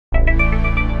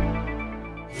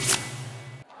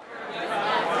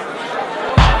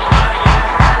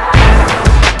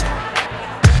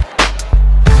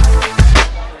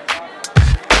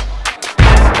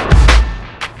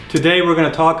Today we're going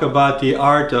to talk about the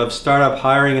art of startup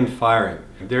hiring and firing.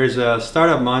 There's a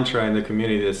startup mantra in the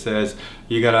community that says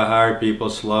you got to hire people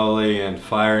slowly and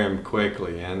fire them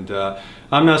quickly, and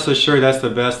I'm not so sure that's the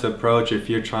best approach if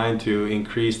you're trying to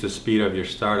increase the speed of your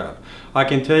startup. I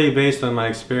can tell you based on my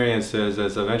experiences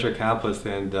as a venture capitalist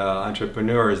and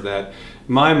entrepreneur is that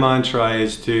my mantra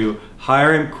is to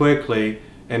hire them quickly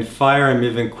and fire them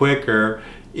even quicker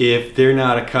if they're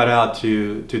not cut out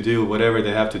to do whatever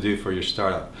they have to do for your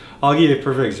startup. I'll give you a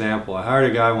perfect example. I hired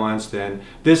a guy once, and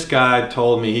this guy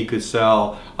told me he could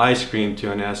sell ice cream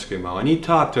to an Eskimo, and he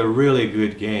talked a really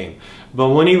good game. But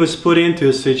when he was put into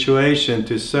a situation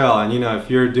to sell, and you know, if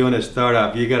you're doing a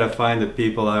startup, you got to find the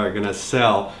people that are going to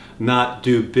sell, not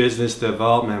do business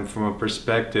development from a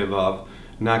perspective of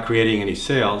not creating any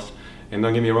sales. And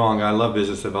don't get me wrong, I love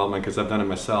business development because I've done it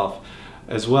myself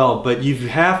as well, but you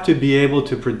have to be able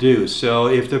to produce. So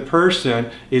if the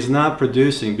person is not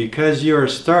producing, because you're a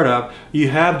startup, you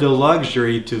have the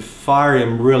luxury to fire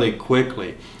him really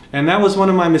quickly. And that was one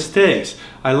of my mistakes.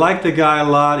 I liked the guy a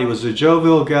lot. He was a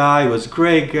jovial guy, he was a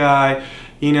great guy,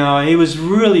 you know, he was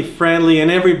really friendly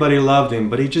and everybody loved him,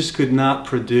 but he just could not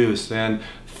produce. And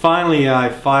finally I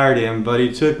fired him, but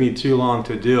it took me too long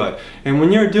to do it. And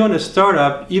when you're doing a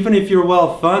startup, even if you're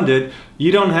well funded,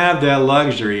 you don't have that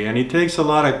luxury, and it takes a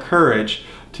lot of courage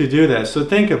to do that. So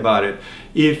think about it.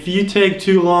 If you take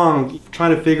too long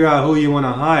trying to figure out who you want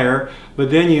to hire,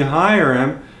 but then you hire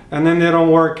them and then they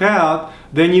don't work out,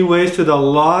 then you wasted a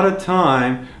lot of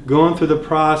time going through the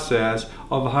process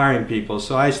of hiring people.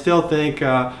 So I still think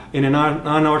in an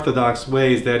unorthodox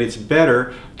ways that it's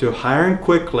better to hire them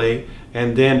quickly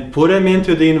and then put them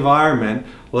into the environment,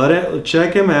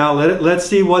 check them out, let's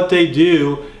see what they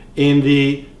do in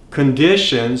the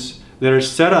conditions that are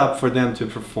set up for them to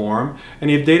perform.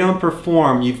 And if they don't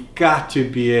perform, you've got to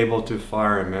be able to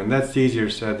fire them, and that's easier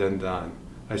said than done.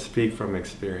 I speak from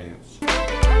experience.